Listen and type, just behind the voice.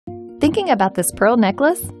Thinking about this pearl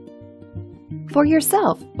necklace? For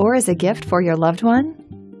yourself or as a gift for your loved one?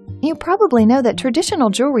 You probably know that traditional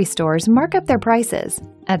jewelry stores mark up their prices.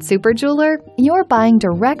 At SuperJeweler, you're buying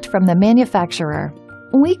direct from the manufacturer.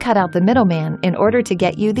 We cut out the middleman in order to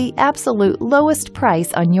get you the absolute lowest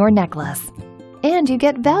price on your necklace. And you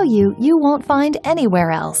get value you won't find anywhere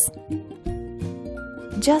else.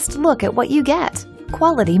 Just look at what you get.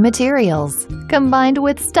 Quality materials, combined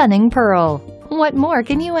with stunning pearl. What more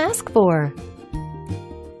can you ask for?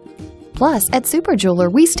 Plus, at SuperJeweler,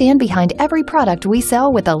 we stand behind every product we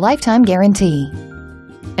sell with a lifetime guarantee.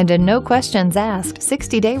 And a no questions asked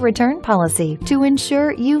 60-day return policy to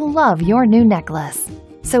ensure you love your new necklace.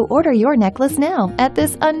 So order your necklace now at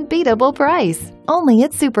this unbeatable price, only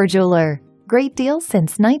at SuperJeweler. Great deal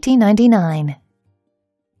since 1999.